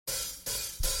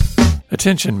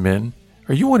Attention men,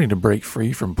 are you wanting to break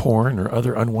free from porn or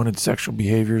other unwanted sexual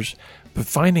behaviors, but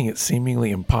finding it seemingly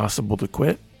impossible to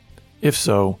quit? If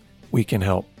so, we can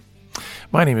help.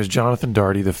 My name is Jonathan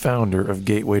Daugherty, the founder of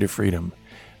Gateway to Freedom.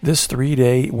 This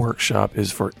 3-day workshop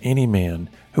is for any man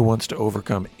who wants to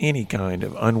overcome any kind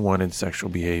of unwanted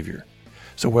sexual behavior.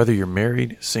 So whether you're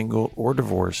married, single, or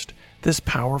divorced, this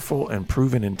powerful and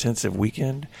proven intensive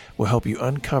weekend will help you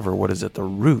uncover what is at the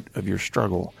root of your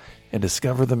struggle and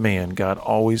discover the man God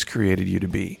always created you to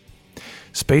be.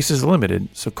 Space is limited,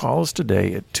 so call us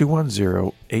today at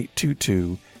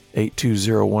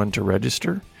 210-822-8201 to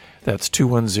register. That's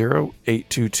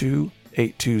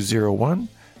 210-822-8201,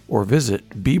 or visit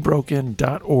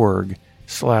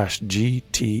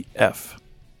bebroken.org/GTF.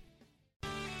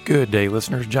 Good day,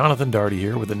 listeners. Jonathan Daugherty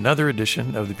here with another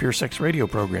edition of the Pure Sex Radio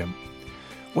program.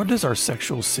 What does our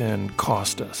sexual sin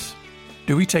cost us?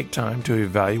 Do we take time to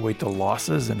evaluate the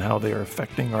losses and how they are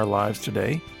affecting our lives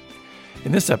today?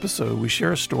 In this episode, we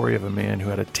share a story of a man who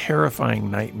had a terrifying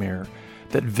nightmare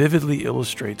that vividly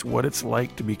illustrates what it's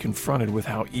like to be confronted with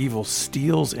how evil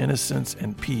steals innocence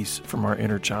and peace from our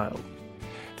inner child.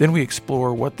 Then we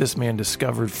explore what this man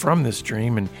discovered from this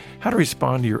dream and how to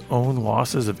respond to your own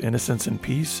losses of innocence and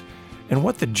peace, and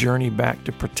what the journey back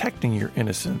to protecting your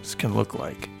innocence can look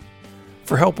like.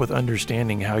 For help with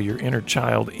understanding how your inner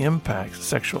child impacts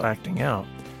sexual acting out,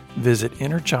 visit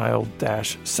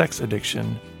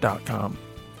innerchild-sexaddiction.com.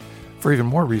 For even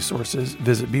more resources,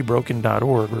 visit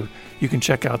bebroken.org, or you can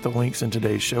check out the links in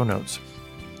today's show notes.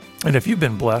 And if you've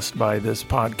been blessed by this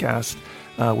podcast,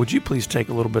 would you please take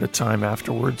a little bit of time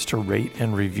afterwards to rate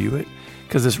and review it?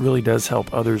 Because this really does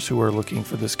help others who are looking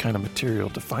for this kind of material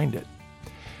to find it.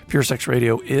 Pure Sex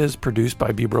Radio is produced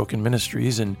by Be Broken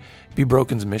Ministries, and Be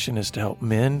Broken's mission is to help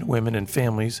men, women, and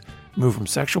families move from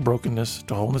sexual brokenness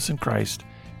to wholeness in Christ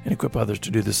and equip others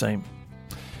to do the same.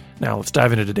 Now, let's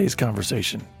dive into today's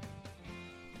conversation.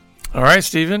 All right,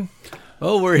 Stephen.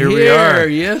 Oh, we're here. We are.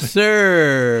 Yes,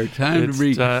 sir. Time It's to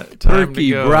be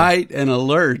perky, bright, and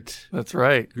alert. That's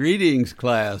right. Greetings,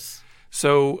 class.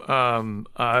 So,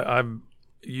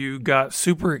 you got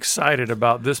super excited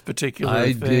about this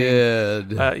particular thing. I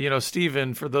did.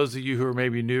 Stephen, for those of you who are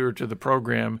maybe newer to the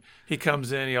program, he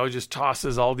comes in, he always just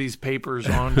tosses all these papers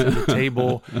onto the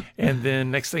table, and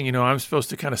then next thing you know, I'm supposed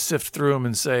to kind of sift through them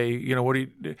and say, what do you...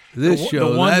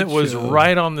 The one that was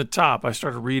right on the top, I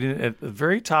started reading it. At the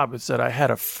very top, it said, I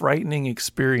had a frightening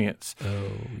experience.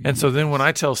 And so then when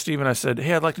I tell Stephen, I said,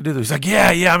 hey, I'd like to do this. He's like,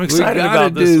 yeah, I'm excited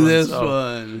about this one. This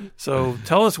one. So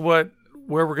tell us where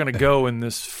we're going to go in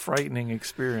this frightening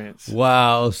experience.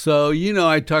 Wow. So,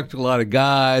 I talk to a lot of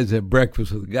guys, have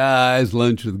breakfast with guys,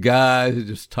 lunch with guys, I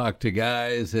just talk to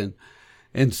guys, and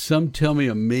some tell me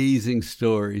amazing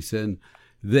stories, and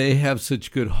they have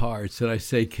such good hearts. And I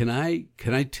say, can I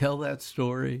tell that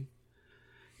story?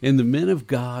 And the men of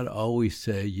God always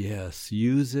say, yes,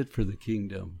 use it for the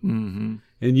kingdom. Mm-hmm.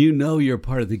 And you're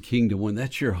part of the kingdom when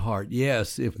that's your heart.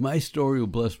 Yes, if my story will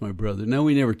bless my brother. Now,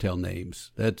 we never tell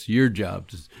names. That's your job,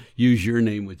 to use your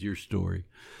name with your story.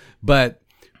 But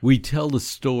we tell the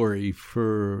story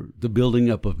for the building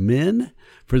up of men,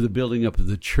 for the building up of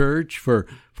the church, for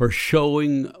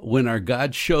showing when our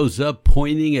God shows up,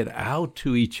 pointing it out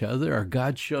to each other. Our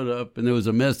God showed up and there was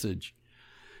a message.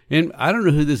 And I don't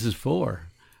know who this is for.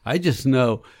 I just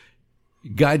know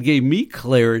God gave me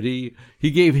clarity. He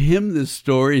gave him this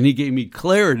story, and he gave me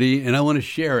clarity, and I want to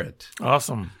share it.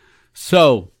 Awesome.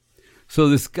 So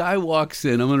this guy walks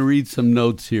in. I'm going to read some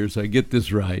notes here so I get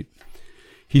this right.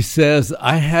 He says,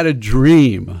 I had a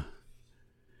dream.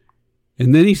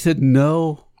 And then he said,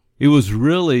 no, it was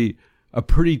really a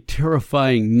pretty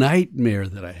terrifying nightmare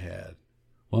that I had.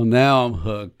 Well, now I'm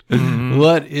hooked. Mm-hmm.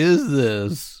 What is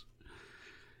this?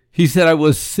 He said, I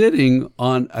was sitting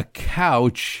on a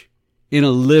couch in a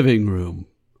living room.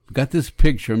 Got this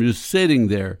picture. I'm just sitting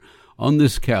there on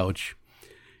this couch.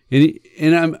 And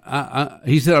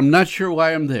he said, I'm not sure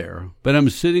why I'm there, but I'm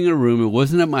sitting in a room. It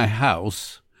wasn't at my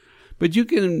house, but you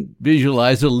can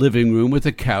visualize a living room with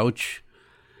a couch.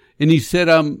 And he said,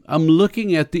 I'm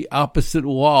looking at the opposite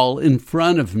wall in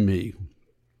front of me.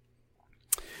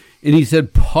 And he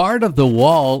said, part of the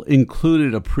wall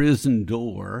included a prison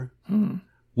door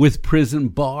with prison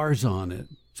bars on it.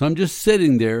 So I'm just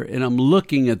sitting there and I'm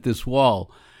looking at this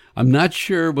wall. I'm not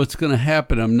sure what's going to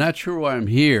happen. I'm not sure why I'm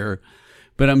here,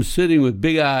 but I'm sitting with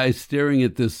big eyes staring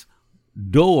at this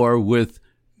door with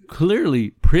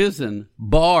clearly prison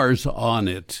bars on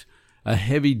it, a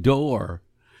heavy door,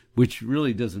 which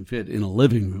really doesn't fit in a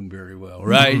living room very well,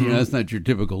 right? Mm-hmm. That's not your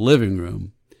typical living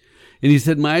room. And he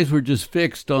said, my eyes were just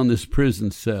fixed on this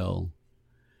prison cell.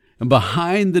 And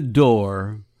behind the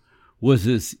door was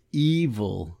this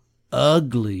evil,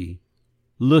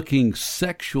 ugly-looking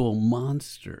sexual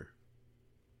monster.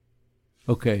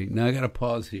 Okay, now I got to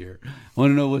pause here. I want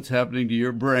to know what's happening to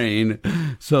your brain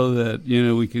so that,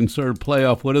 we can sort of play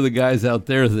off what are the guys out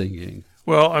there thinking.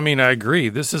 Well, I mean, I agree.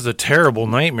 This is a terrible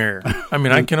nightmare. I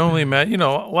mean, I can only imagine,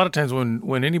 a lot of times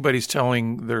when anybody's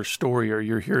telling their story or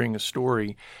you're hearing a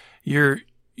story,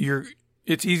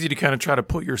 it's easy to kind of try to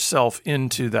put yourself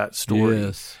into that story.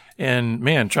 Yes. And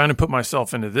man, trying to put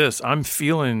myself into this, I'm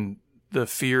feeling the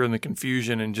fear and the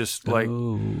confusion and just like,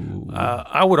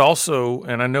 I would also,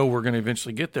 and I know we're going to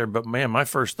eventually get there, but man, my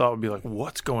first thought would be like,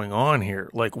 what's going on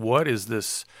here? Like, what is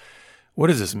this? What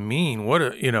does this mean?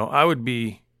 I would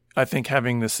be, I think,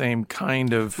 having the same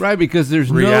kind of right, because there's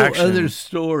reaction. No other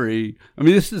story. I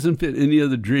mean, this doesn't fit any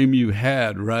other dream you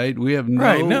had, right? We have no.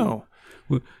 Right, no.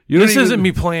 This isn't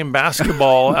me playing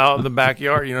basketball out in the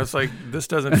backyard. It's like, this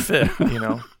doesn't fit,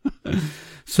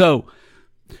 So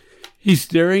he's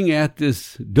staring at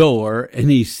this door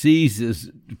and he sees this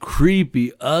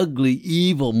creepy, ugly,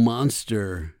 evil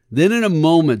monster. Then in a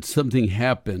moment, something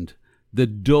happened. The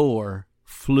door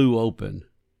flew open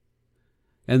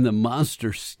and the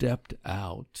monster stepped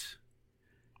out.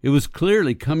 It was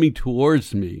clearly coming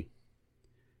towards me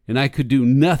and I could do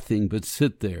nothing but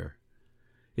sit there.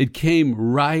 It came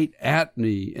right at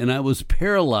me, and I was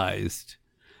paralyzed.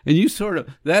 And you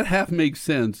that half makes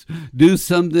sense. Do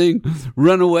something,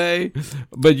 run away,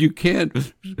 but you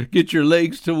can't get your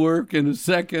legs to work in a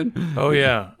second. Oh,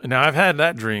 yeah. Now, I've had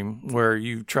that dream where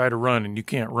you try to run and you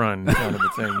can't run kind of a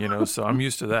thing, so I'm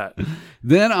used to that.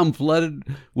 Then I'm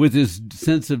flooded with this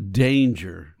sense of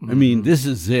danger. I mean, this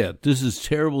is it. This is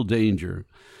terrible danger.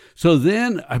 So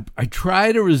then I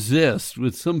try to resist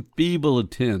with some feeble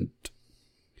attempt.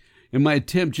 And my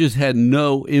attempt just had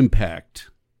no impact.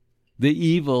 The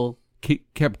evil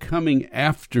kept coming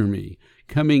after me,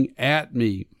 coming at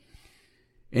me.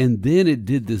 And then it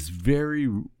did this very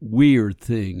weird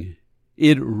thing.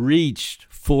 It reached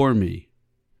for me.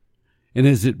 And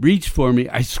as it reached for me,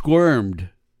 I squirmed.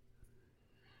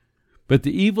 But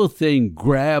the evil thing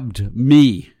grabbed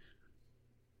me.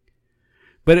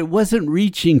 But it wasn't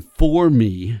reaching for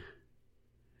me.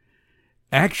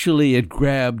 Actually, it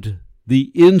grabbed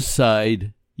the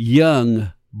inside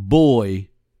young boy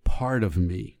part of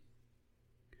me.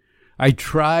 I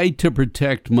tried to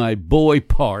protect my boy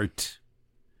part,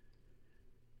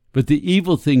 but the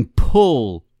evil thing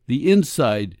pulled the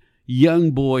inside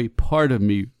young boy part of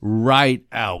me right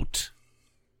out.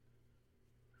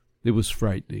 It was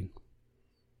frightening.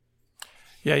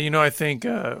 Yeah, I think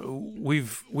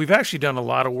we've actually done a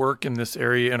lot of work in this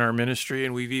area in our ministry,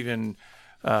 and we've even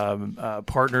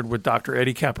partnered with Dr.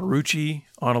 Eddie Caparucci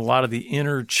on a lot of the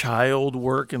inner child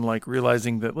work and like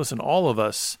realizing that, listen, all of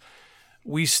us,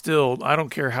 I don't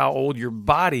care how old your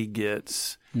body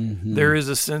gets, there is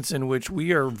a sense in which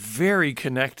we are very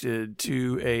connected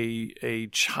to a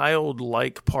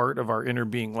childlike part of our inner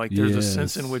being. Like there's a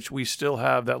sense in which we still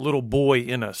have that little boy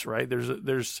in us, right?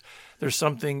 There's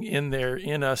something in there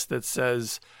in us that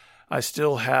says, I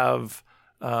still have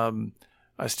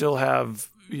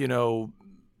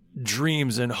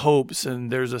dreams and hopes,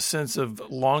 and there's a sense of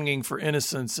longing for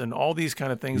innocence and all these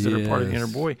kind of things that are part of the inner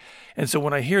boy. And so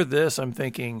when I hear this, I'm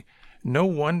thinking, no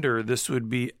wonder this would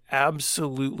be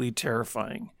absolutely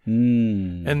terrifying.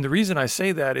 And the reason I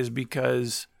say that is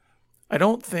because I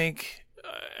don't think,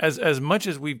 as much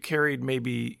as we've carried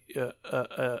maybe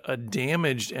a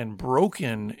damaged and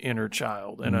broken inner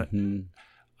child, and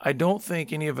I don't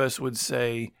think any of us would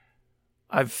say,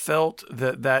 I've felt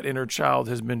that inner child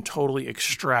has been totally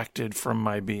extracted from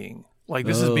my being. Like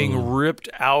this is being ripped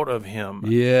out of him.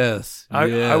 Yes.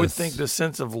 I would think the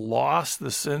sense of loss,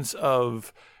 the sense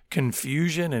of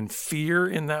confusion and fear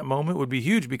in that moment would be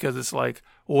huge, because it's like,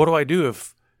 well, what do I do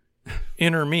if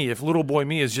if little boy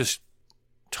me is just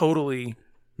totally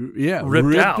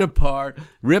ripped out. Apart.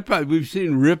 We've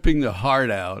seen ripping the heart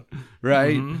out,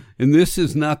 right? And this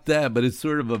is not that, but it's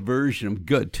sort of a version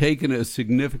of taking a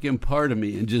significant part of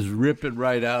me and just rip it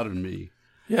right out of me.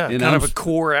 Yeah, and kind of a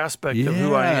core aspect of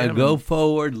who I am. Go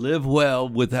forward, live well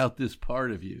without this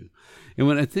part of you. And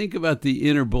when I think about the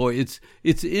inner boy,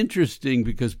 it's interesting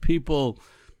because people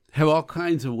have all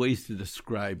kinds of ways to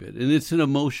describe it. And it's an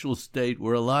emotional state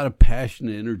where a lot of passion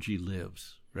and energy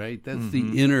lives, right? That's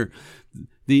the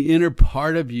inner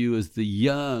part of you is the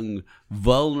young,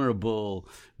 vulnerable,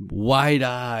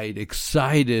 wide-eyed,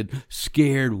 excited,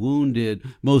 scared, wounded,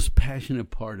 most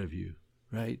passionate part of you,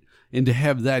 right? And to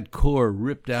have that core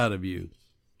ripped out of you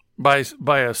by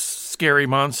a scary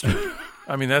monster.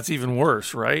 I mean, that's even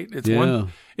worse, right?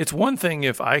 It's one thing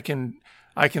if I can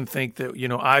I can think that,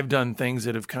 I've done things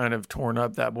that have kind of torn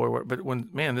up that boy. But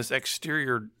this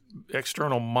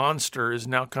external monster is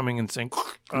now coming and saying,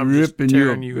 I'm ripping just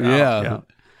tearing you out. Yeah.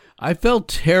 I felt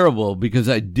terrible because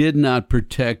I did not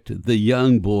protect the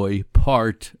young boy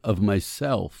part of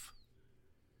myself.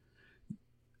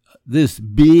 This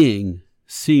being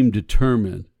seemed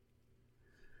determined.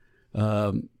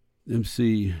 Let me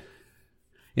see.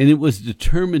 And it was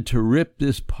determined to rip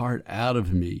this part out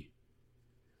of me.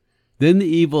 Then the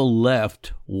evil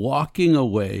left, walking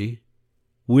away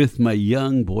with my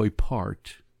young boy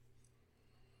part.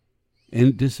 And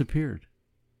it disappeared.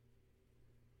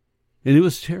 And it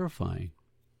was terrifying.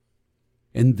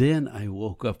 And then I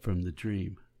woke up from the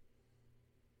dream.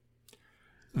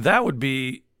 That would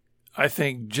be, I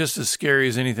think, just as scary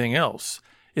as anything else.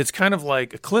 It's kind of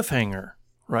like a cliffhanger,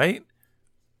 right?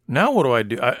 Now what do I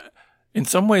do? In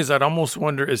some ways, I'd almost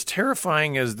wonder, as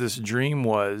terrifying as this dream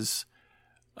was,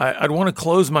 I'd want to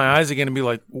close my eyes again and be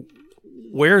like,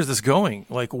 where is this going?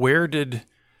 Like, where did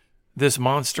this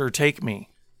monster take me?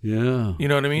 Yeah. You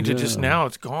know what I mean? To just now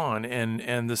it's gone.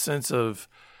 And the sense of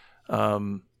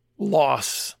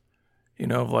loss,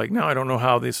 of like, now I don't know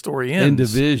how this story ends. And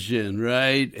division,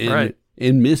 right? Right.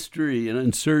 And mystery and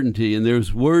uncertainty. And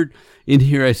there's word in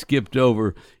here I skipped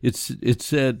over. It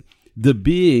said, the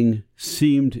being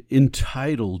seemed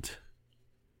entitled.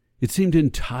 It seemed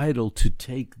entitled to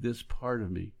take this part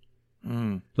of me.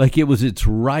 Like it was its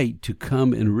right to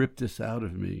come and rip this out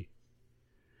of me.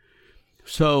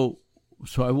 So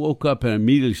I woke up and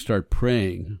immediately started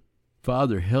praying,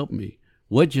 Father, help me.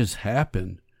 What just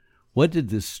happened? What did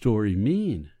this story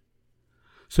mean?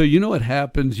 So you know what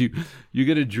happens? You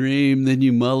get a dream, then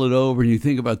you mull it over and you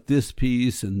think about this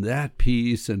piece and that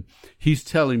piece, and he's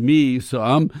telling me, so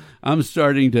I'm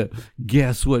starting to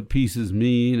guess what pieces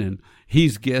mean, and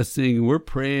he's guessing. We're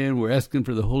praying, we're asking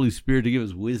for the Holy Spirit to give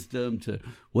us wisdom to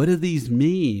what do these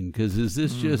mean? Because is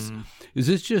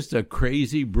this just a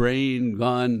crazy brain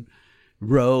gone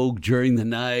rogue during the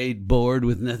night, bored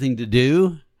with nothing to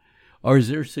do? Or is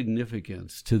there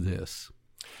significance to this?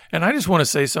 And I just want to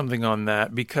say something on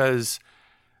that, because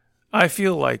I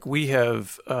feel like we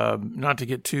have, not to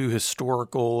get too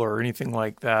historical or anything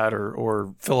like that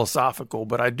or philosophical,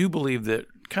 but I do believe that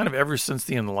kind of ever since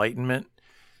the Enlightenment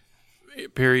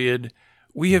period,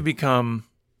 we have become,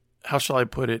 how shall I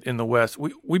put it, in the West,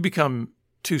 we become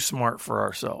too smart for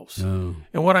ourselves. Oh.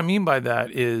 And what I mean by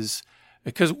that is,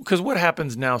 because what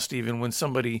happens now, Stephen, when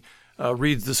somebody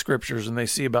reads the scriptures and they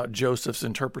see about Joseph's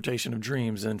interpretation of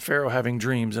dreams and Pharaoh having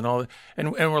dreams and all that,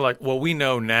 and we're like, well, we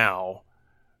know now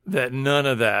that none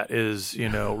of that is,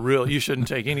 real. You shouldn't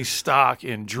take any stock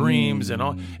in dreams and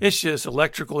all. It's just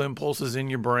electrical impulses in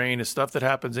your brain. It's stuff that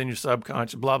happens in your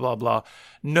subconscious, blah, blah, blah.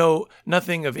 No,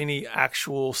 nothing of any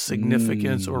actual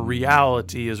significance or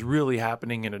reality is really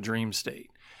happening in a dream state.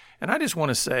 And I just want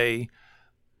to say,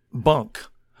 bunk.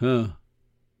 Huh.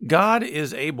 God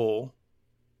is able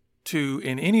to,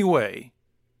 in any way,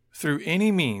 through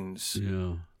any means,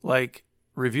 like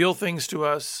reveal things to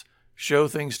us, show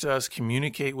things to us,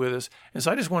 communicate with us. And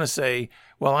so I just want to say,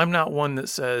 well, I'm not one that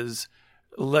says,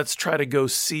 let's try to go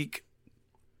seek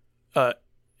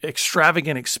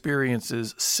extravagant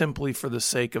experiences simply for the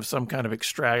sake of some kind of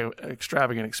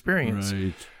extravagant experience.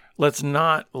 Right. Let's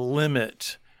not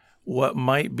limit what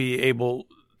might be able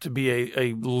to be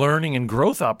a learning and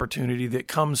growth opportunity that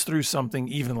comes through something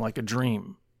even like a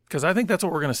dream. Because I think that's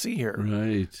what we're going to see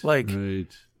here. Right.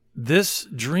 This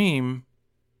dream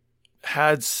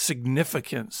had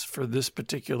significance for this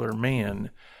particular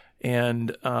man.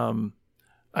 And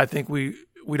I think we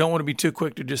don't want to be too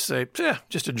quick to just say,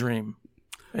 just a dream,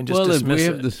 and just dismiss it. Well, if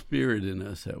we have the Spirit in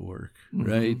us at work,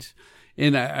 right?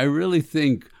 And I really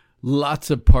think lots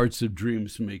of parts of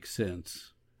dreams make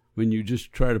sense when you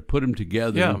just try to put them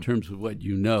together in terms of what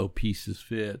pieces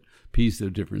fit, pieces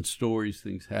of different stories,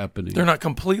 things happening. They're not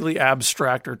completely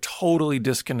abstract or totally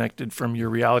disconnected from your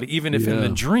reality, even if in the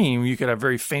dream you could have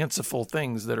very fanciful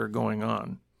things that are going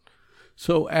on.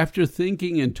 So after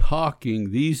thinking and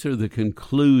talking, these are the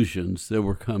conclusions that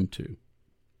were come to.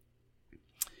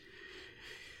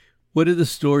 What did the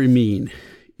story mean?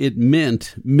 It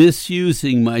meant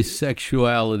misusing my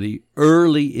sexuality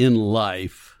early in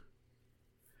life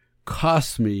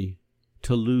cost me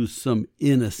to lose some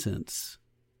innocence.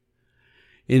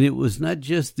 And it was not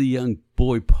just the young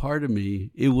boy part of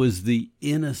me, it was the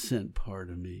innocent part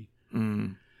of me.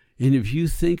 And if you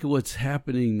think of what's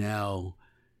happening now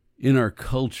in our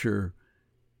culture,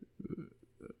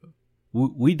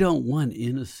 we don't want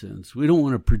innocence. We don't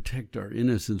want to protect our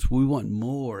innocence. We want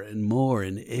more and more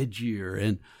and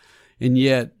edgier. And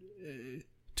yet,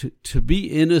 to be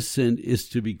innocent is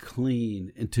to be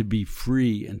clean and to be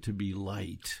free and to be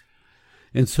light.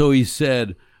 And so he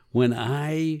said, when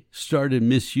I started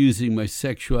misusing my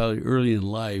sexuality early in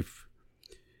life,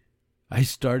 I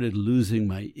started losing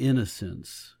my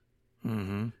innocence.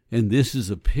 Mm-hmm. And this is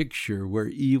a picture where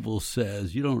evil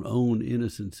says, you don't own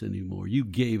innocence anymore. You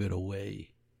gave it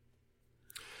away.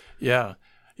 Yeah.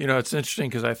 It's interesting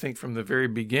because I think from the very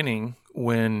beginning,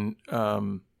 when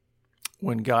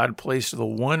God placed the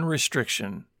one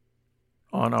restriction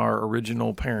on our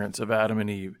original parents of Adam and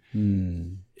Eve,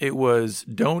 it was,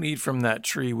 don't eat from that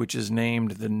tree which is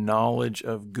named the knowledge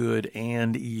of good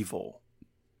and evil.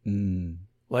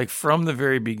 Like from the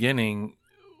very beginning,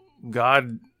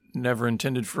 God never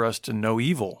intended for us to know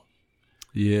evil.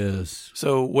 Yes.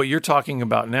 So what you're talking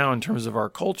about now in terms of our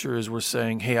culture is we're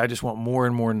saying, hey, I just want more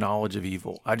and more knowledge of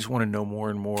evil. I just want to know more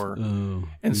and more.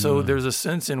 So there's a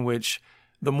sense in which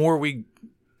the more we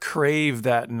crave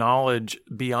that knowledge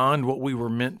beyond what we were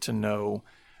meant to know,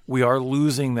 we are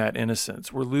losing that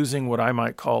innocence. We're losing what I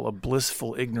might call a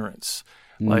blissful ignorance.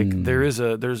 Like there's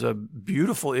a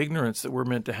beautiful ignorance that we're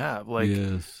meant to have. Like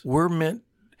we're meant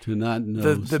to not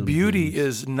know. The beauty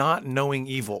is not knowing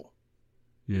evil.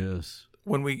 Yes.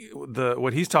 When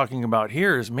what he's talking about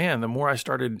here is, man, the more I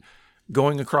started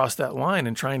going across that line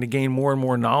and trying to gain more and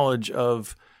more knowledge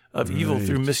of evil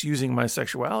through misusing my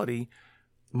sexuality,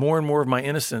 more and more of my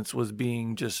innocence was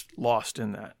being just lost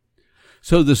in that.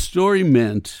 So the story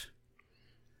meant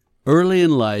early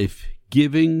in life,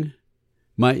 giving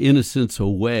my innocence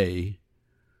away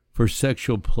for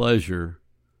sexual pleasure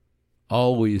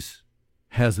always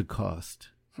has a cost.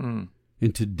 And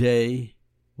today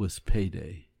was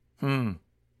payday.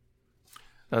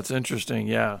 That's interesting.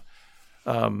 Yeah.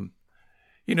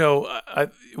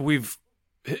 We've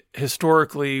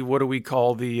historically, what do we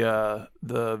call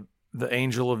the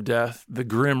angel of death, the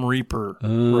grim reaper,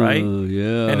 right?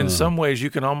 Yeah. And in some ways you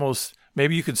can almost,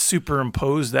 maybe you could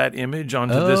superimpose that image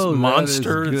onto this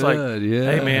monster. It's like,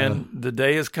 hey man, the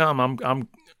day has come. I'm,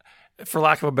 for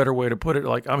lack of a better way to put it,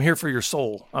 like, I'm here for your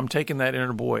soul. I'm taking that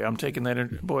inner boy.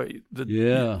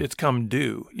 It's come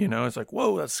due. It's like,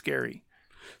 whoa, that's scary.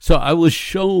 So I was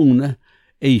shown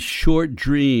a short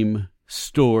dream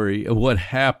story of what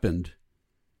happened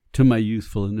to my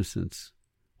youthful innocence.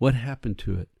 What happened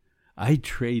to it? I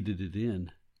traded it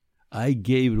in. I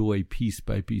gave it away piece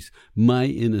by piece, my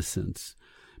innocence.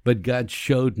 But God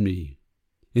showed me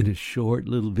in a short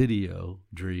little video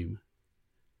dream,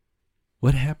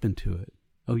 what happened to it?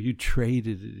 Oh, you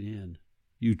traded it in.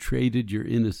 You traded your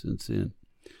innocence in.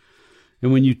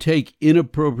 And when you take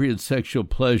inappropriate sexual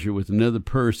pleasure with another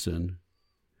person,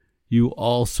 you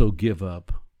also give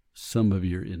up some of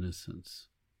your innocence.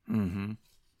 Mm-hmm.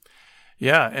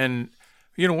 Yeah, and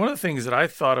one of the things that I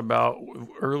thought about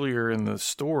earlier in the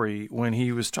story when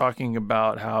he was talking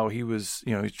about how he was,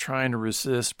 he's trying to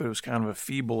resist, but it was kind of a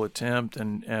feeble attempt,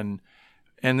 and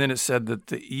then it said that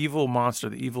the evil monster,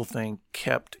 the evil thing,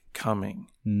 kept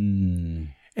coming.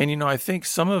 And, I think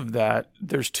some of that,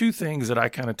 there's two things that I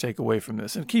kind of take away from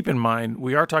this. And keep in mind,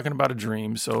 we are talking about a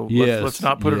dream, so let's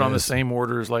not put it on the same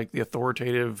order as like the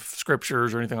authoritative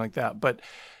scriptures or anything like that. But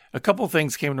a couple of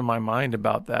things came to my mind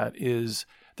about that is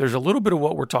there's a little bit of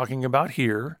what we're talking about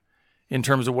here in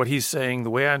terms of what he's saying. The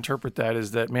way I interpret that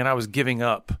is that, man, I was giving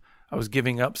up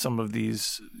some of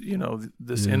these,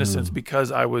 this innocence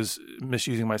because I was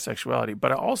misusing my sexuality.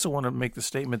 But I also want to make the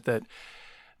statement that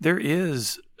there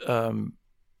is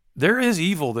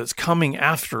evil that's coming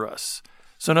after us.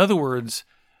 So in other words,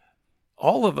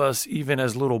 all of us, even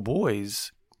as little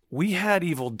boys, we had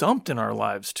evil dumped in our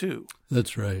lives too.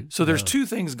 That's right. So there's two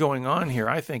things going on here,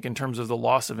 I think, in terms of the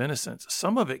loss of innocence.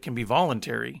 Some of it can be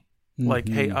voluntary. Like,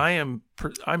 hey, I'm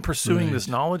pursuing this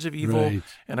knowledge of evil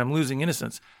and I'm losing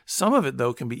innocence. Some of it,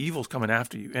 though, can be evil's coming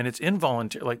after you, and it's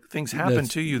involuntary. Like, things happen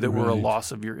to you that were a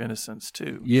loss of your innocence,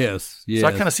 too. Yes. So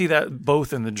I kind of see that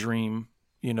both in the dream,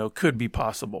 could be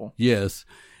possible. Yes.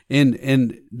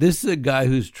 And this is a guy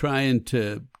who's trying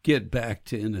to get back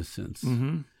to innocence.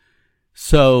 Mm-hmm.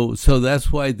 So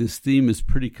that's why this theme is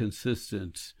pretty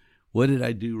consistent. What did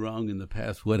I do wrong in the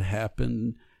past? What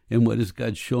happened? And what is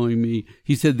God showing me?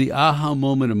 He said, the aha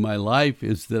moment of my life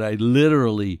is that I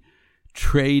literally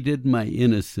traded my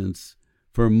innocence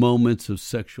for moments of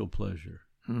sexual pleasure.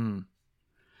 In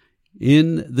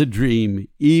the dream,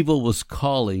 evil was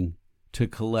calling to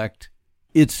collect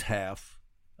its half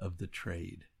of the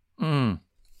trade. One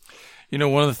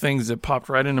of the things that popped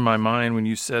right into my mind when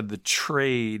you said the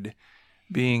trade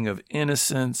being of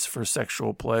innocence for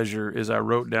sexual pleasure is, I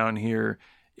wrote down here,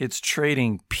 it's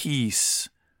trading peace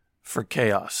for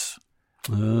chaos.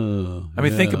 Oh, I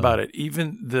mean, think about it.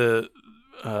 Even the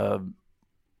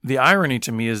the irony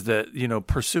to me is that,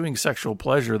 pursuing sexual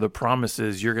pleasure, the promise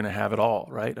is you're going to have it all,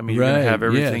 right? I mean, you're going to have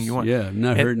everything you want. Yeah,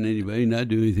 not hurting anybody, not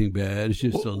doing anything bad. It's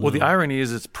just well, the irony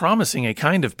is it's promising a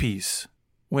kind of peace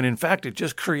when in fact it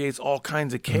just creates all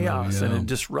kinds of chaos and it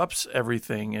disrupts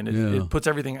everything and it puts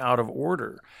everything out of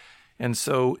order. And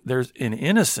so in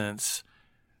innocence,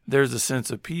 there's a sense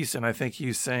of peace. And I think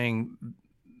he's saying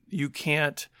you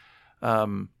can't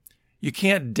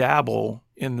dabble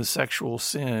in the sexual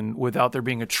sin without there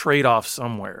being a trade-off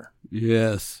somewhere.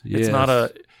 Yes. It's not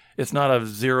a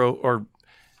zero, or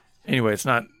anyway, it's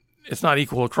not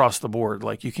equal across the board.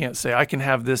 Like you can't say I can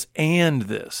have this and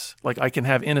this. Like I can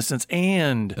have innocence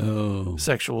and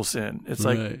sexual sin. It's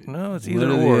like, no, it's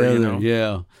either or.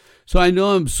 Yeah. So I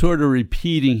know I'm sort of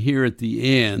repeating here at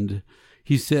the end.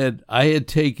 He said I had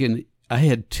taken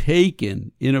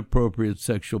inappropriate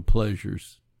sexual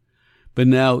pleasures, but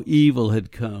now evil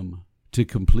had come to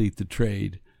complete the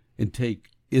trade and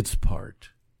take its part.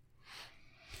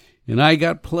 And I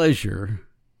got pleasure,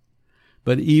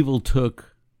 but evil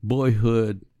took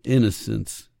boyhood,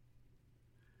 innocence.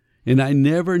 And I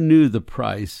never knew the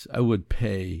price I would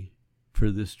pay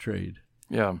for this trade.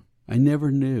 Yeah. I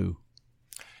never knew.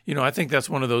 I think that's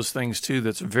one of those things, too,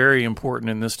 that's very important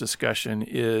in this discussion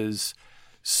is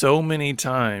so many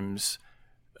times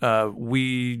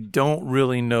we don't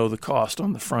really know the cost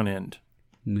on the front end.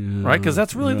 No, right? Because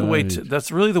that's really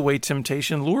the way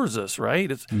temptation lures us, right?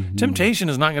 Temptation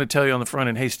is not going to tell you on the front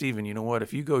end, hey, Stephen, you know what?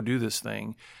 If you go do this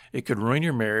thing, it could ruin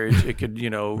your marriage. It could,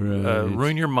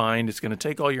 ruin your mind. It's going to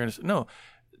take all your – no.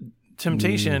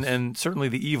 Temptation and certainly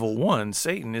the evil one,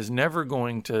 Satan, is never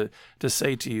going to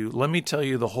say to you, let me tell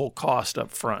you the whole cost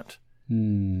up front.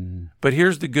 But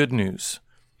here's the good news.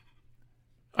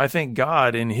 I think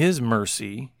God, in his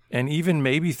mercy, and even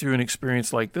maybe through an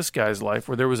experience like this guy's life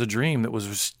where there was a dream that was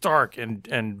stark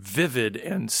and vivid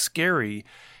and scary,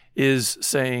 is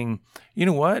saying, you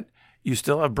know what? You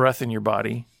still have breath in your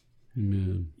body.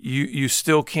 Amen. You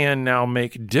still can now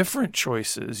make different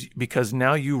choices because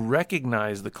now you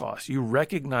recognize the cost. You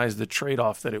recognize the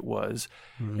trade-off that it was.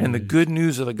 Right. And the good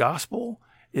news of the gospel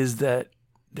is that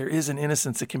there is an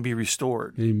innocence that can be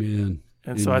restored. Amen.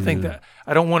 And so I think that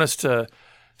I don't want us to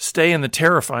stay in the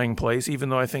terrifying place, even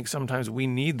though I think sometimes we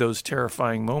need those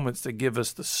terrifying moments that give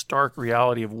us the stark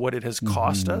reality of what it has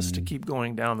cost us to keep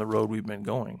going down the road we've been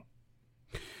going.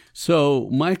 So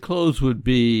my close would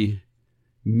be,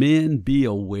 men, be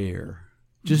aware.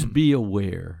 Just be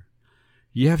aware.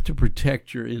 You have to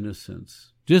protect your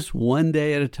innocence. Just one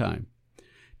day at a time.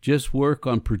 Just work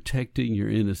on protecting your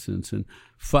innocence and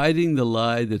fighting the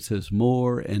lie that says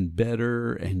more and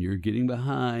better and you're getting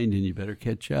behind and you better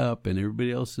catch up and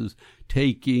everybody else is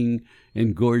taking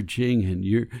and gorging and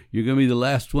you're going to be the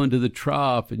last one to the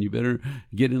trough and you better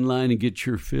get in line and get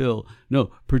your fill.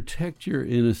 No, protect your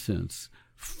innocence.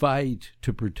 Fight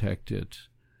to protect it.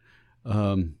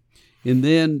 And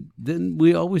then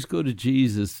we always go to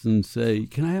Jesus and say,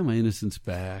 can I have my innocence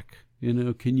back?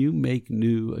 Can you make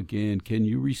new again? Can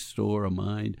you restore a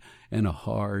mind and a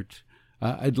heart?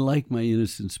 I'd like my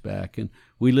innocence back. And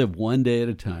we live one day at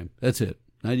a time. That's it.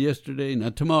 Not yesterday,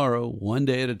 not tomorrow, one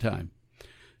day at a time.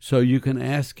 So you can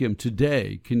ask him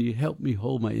today, can you help me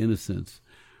hold my innocence?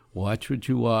 Watch what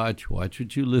you watch what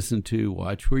you listen to,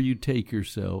 watch where you take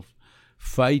yourself.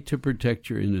 Fight to protect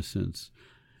your innocence.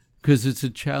 Because it's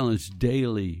a challenge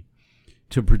daily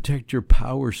to protect your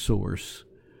power source,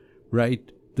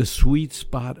 right? The sweet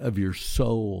spot of your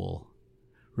soul,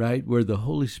 right? Where the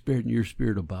Holy Spirit and your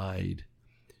spirit abide.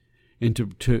 And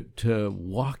to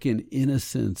walk in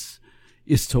innocence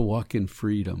is to walk in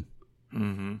freedom.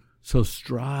 Mm-hmm. So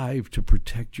strive to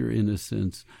protect your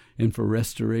innocence, and for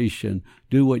restoration,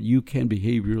 do what you can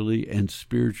behaviorally and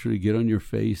spiritually. Get on your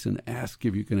face and ask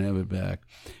if you can have it back,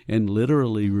 and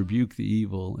literally rebuke the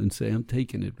evil and say, I'm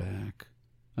taking it back.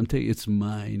 It's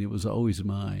mine. It was always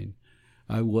mine.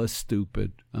 I was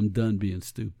stupid. I'm done being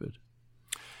stupid.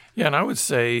 Yeah, and I would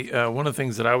say one of the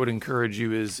things that I would encourage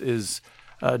you is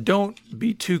don't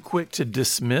be too quick to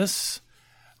dismiss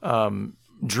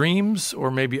dreams or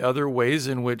maybe other ways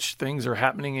in which things are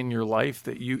happening in your life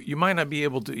that you might not be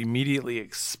able to immediately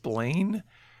explain,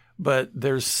 but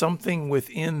there's something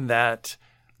within that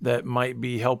might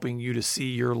be helping you to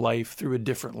see your life through a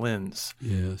different lens.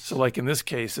 Yes. So like in this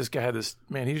case, this guy had this,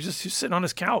 man, he was sitting on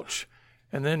his couch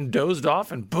and then dozed off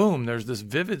and boom, there's this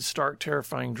vivid, stark,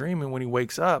 terrifying dream. And when he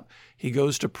wakes up, he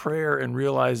goes to prayer and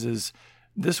realizes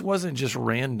this wasn't just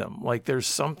random. Like there's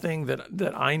something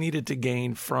that I needed to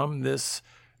gain from this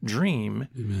dream.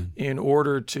 Amen. In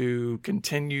order to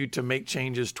continue to make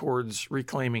changes towards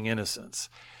reclaiming innocence.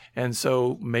 And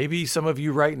so maybe some of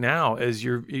you right now, as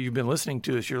you've been listening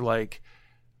to us, you're like,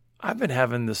 I've been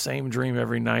having the same dream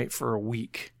every night for a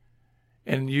week.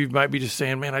 And you might be just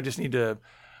saying, man, I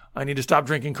need to stop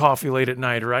drinking coffee late at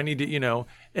night, or I need to,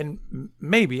 and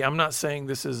maybe, I'm not saying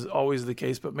this is always the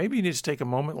case, but maybe you need to take a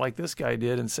moment like this guy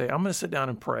did and say, I'm going to sit down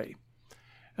and pray.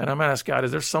 And I'm going to ask God,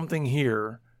 is there something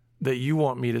here that you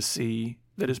want me to see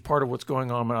that is part of what's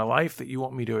going on in my life that you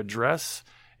want me to address?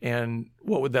 And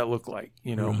what would that look like,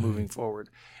 moving forward?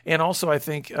 And also, I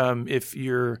think if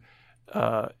you're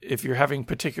having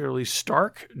particularly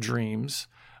stark dreams,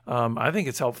 I think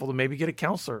it's helpful to maybe get a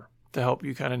counselor to help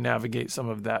you kind of navigate some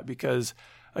of that. Because,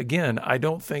 again, I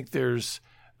don't think there's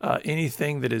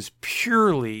anything that is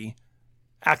purely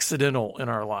accidental in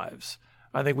our lives.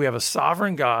 I think we have a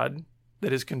sovereign God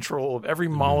that is control of every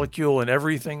molecule and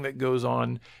everything that goes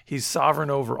on. He's sovereign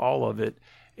over all of it.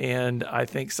 And I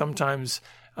think sometimes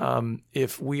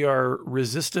if we are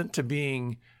resistant to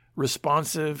being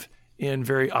responsive in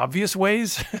very obvious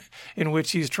ways in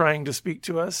which he's trying to speak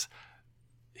to us,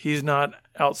 he's not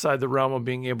outside the realm of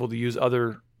being able to use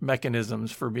other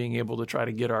mechanisms for being able to try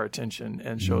to get our attention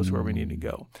and show us where we need to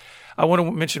go. I want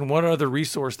to mention one other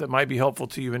resource that might be helpful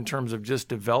to you in terms of just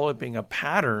developing a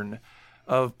pattern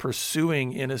of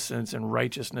pursuing innocence and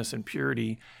righteousness and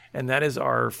purity, and that is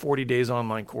our 40 Days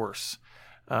online course.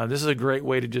 This is a great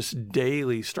way to just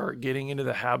daily start getting into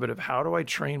the habit of how do I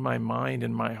train my mind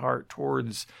and my heart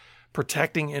towards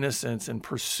protecting innocence and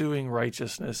pursuing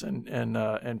righteousness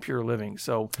and pure living.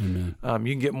 So you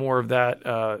can get more of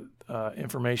that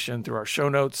information through our show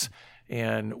notes.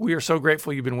 And we are so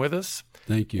grateful you've been with us.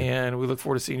 Thank you. And we look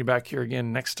forward to seeing you back here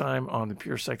again next time on the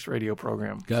Pure Sex Radio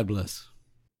program. God bless.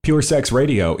 Pure Sex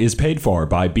Radio is paid for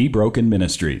by Be Broken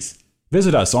Ministries.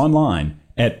 Visit us online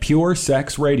at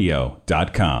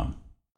puresexradio.com.